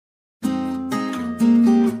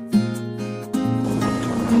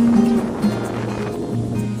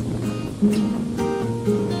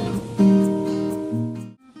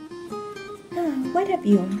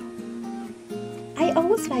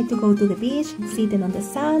to go to the beach, sitting on the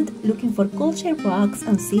sand, looking for cool shaped rocks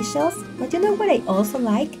and seashells, but you know what I also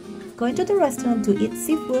like? Going to the restaurant to eat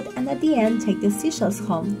seafood and at the end take the seashells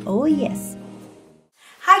home. Oh yes!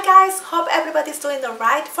 Hi guys, hope everybody's doing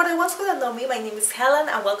alright. For the ones who don't know me, my name is Helen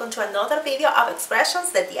and welcome to another video of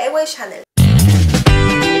Expressions, the DIY channel.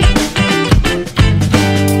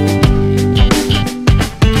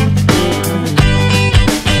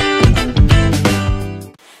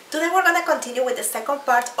 Today we're gonna continue with the second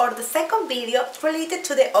part or the second video related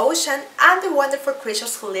to the ocean and the wonderful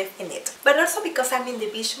creatures who live in it. But also because I'm in the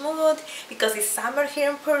beach mood, because it's summer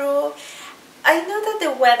here in Peru. I know that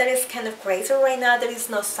the weather is kind of crazy right now, there is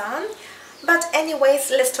no sun, but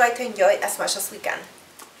anyways, let's try to enjoy it as much as we can.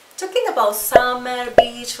 Talking about summer,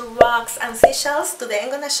 beach, rocks and seashells, today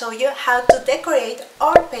I'm gonna show you how to decorate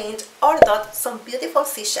or paint or dot some beautiful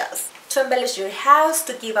seashells. To embellish your house,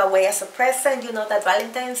 to give away as a present. You know that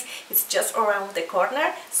Valentine's is just around the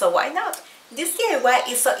corner, so why not? This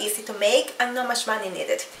DIY is so easy to make and not much money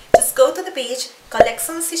needed. Just go to the beach, collect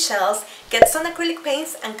some seashells, get some acrylic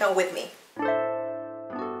paints and come with me.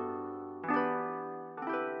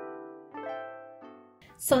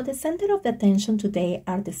 So the center of the attention today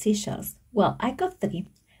are the seashells. Well, I got 3.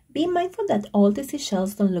 Be mindful that all the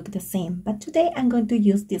seashells don't look the same, but today I'm going to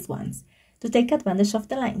use these ones to take advantage of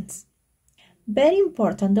the lines. Very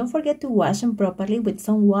important, don't forget to wash them properly with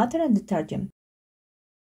some water and detergent.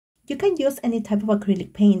 You can use any type of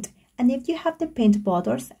acrylic paint, and if you have the paint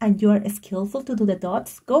butters and you are skillful to do the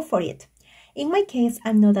dots, go for it. In my case,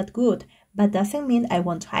 I'm not that good, but doesn't mean I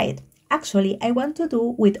won't try it. Actually, I want to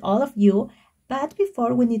do with all of you, but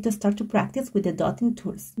before we need to start to practice with the dotting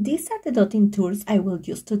tools. These are the dotting tools I will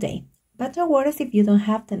use today. But no worries if you don't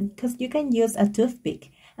have them, because you can use a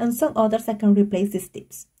toothpick and some others that can replace these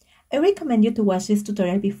tips. I recommend you to watch this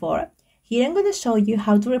tutorial before. Here I'm going to show you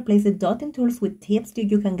how to replace the dotting tools with tips that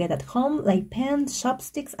you can get at home, like pens,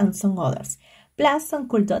 chopsticks and some others, plus some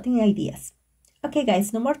cool dotting ideas. Okay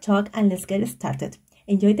guys, no more talk and let's get started.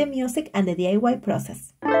 Enjoy the music and the DIY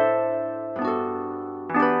process.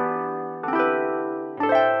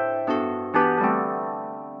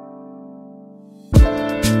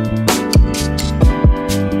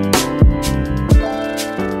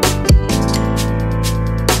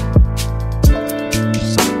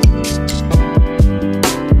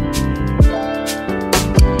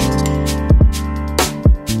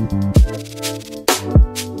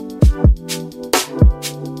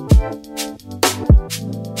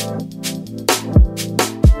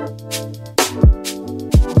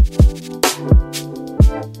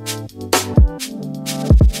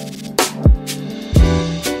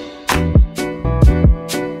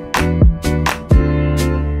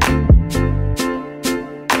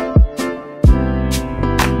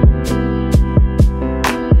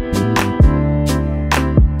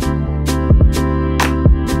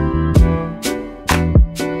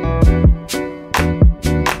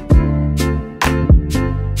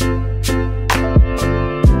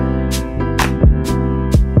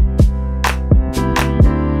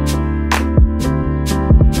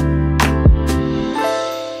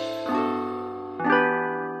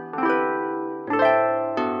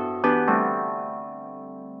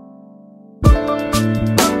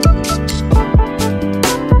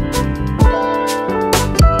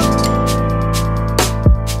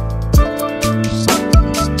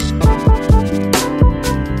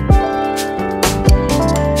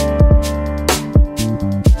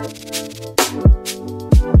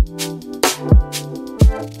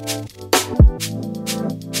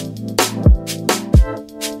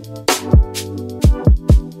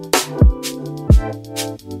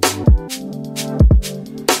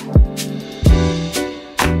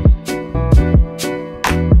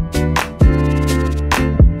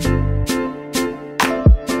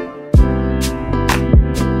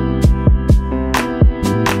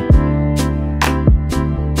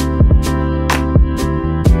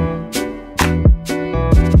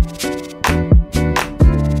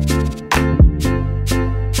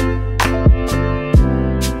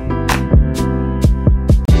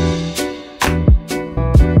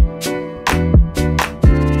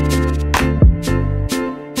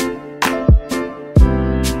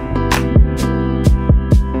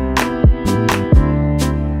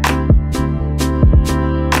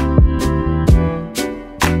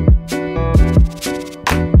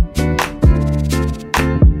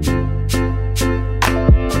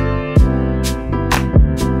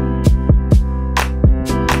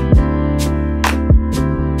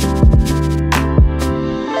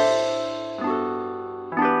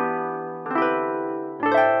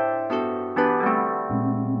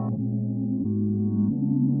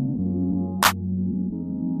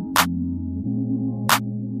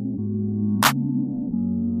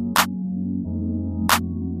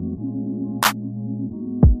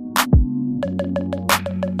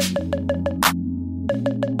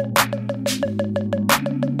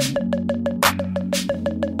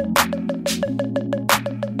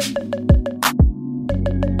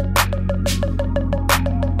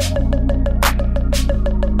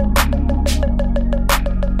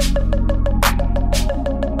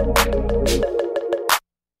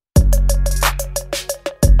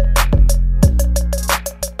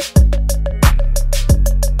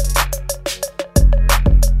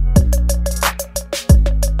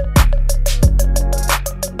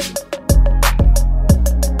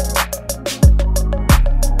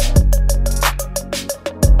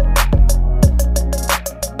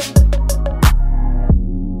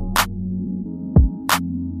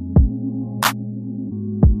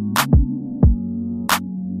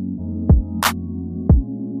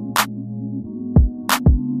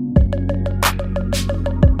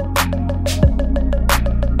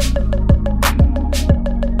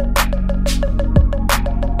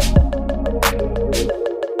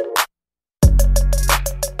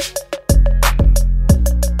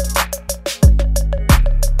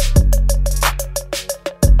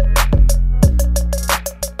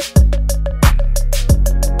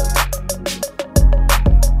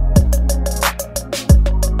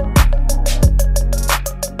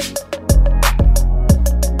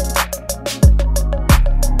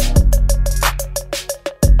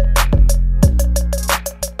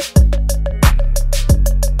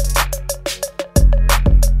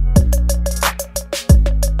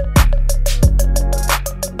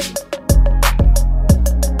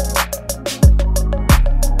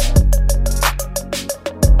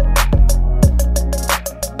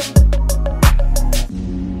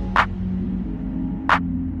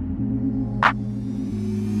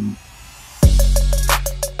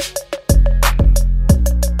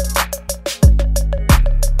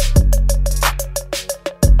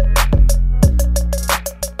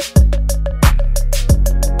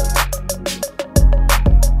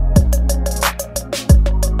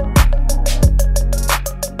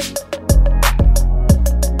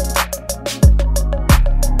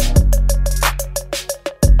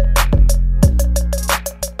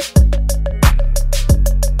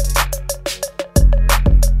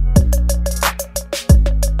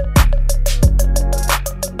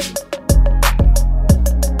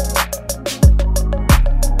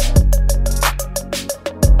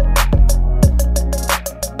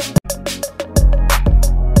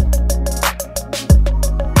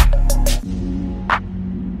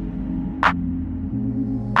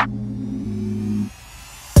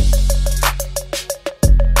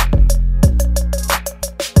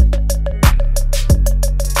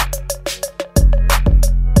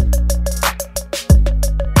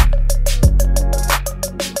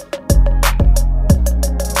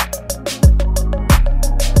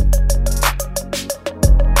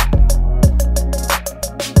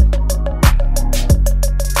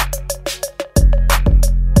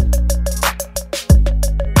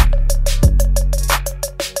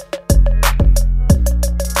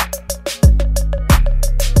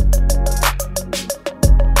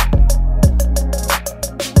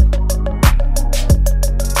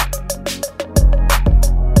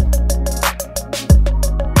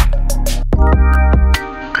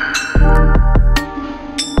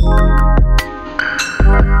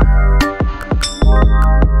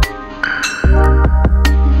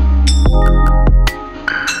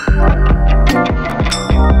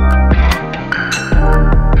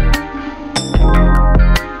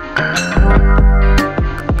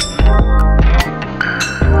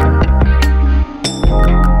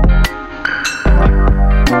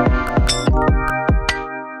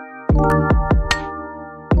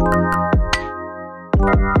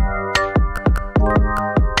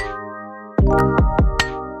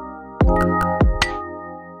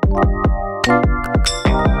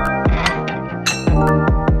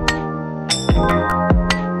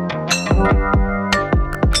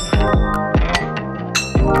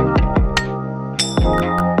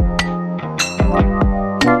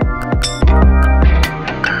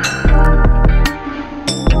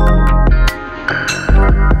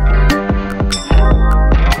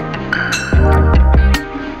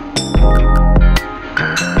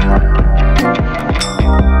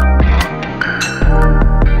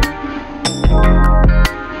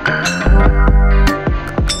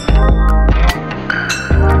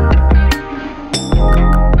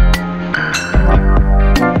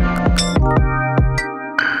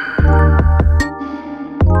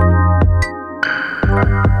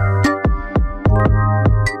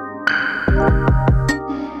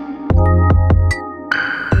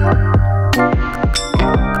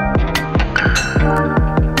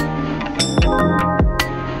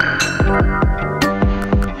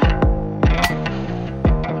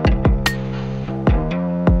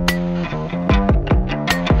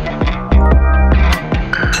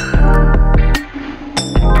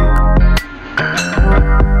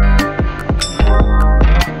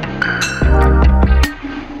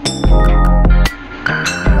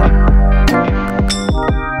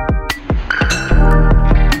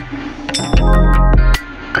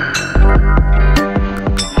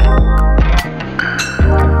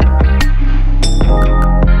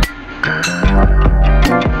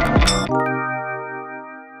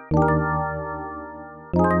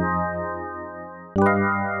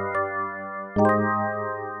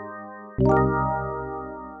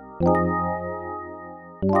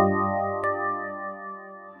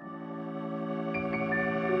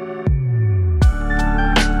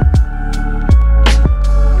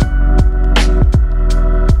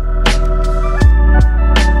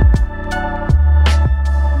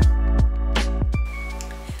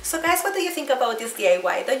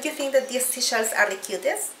 you think that these seashells are the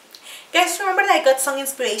cutest? Guys, remember that I got some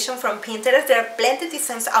inspiration from Pinterest. There are plenty of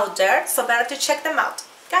designs out there, so better to check them out.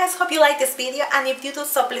 Guys, hope you like this video, and if you do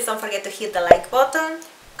so, please don't forget to hit the like button,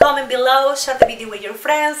 comment below, share the video with your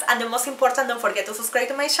friends, and the most important, don't forget to subscribe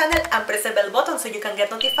to my channel and press the bell button so you can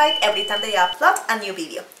get notified every time they upload a new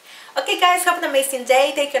video. Okay guys, have an amazing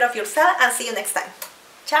day, take care of yourself, and see you next time.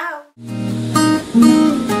 Ciao!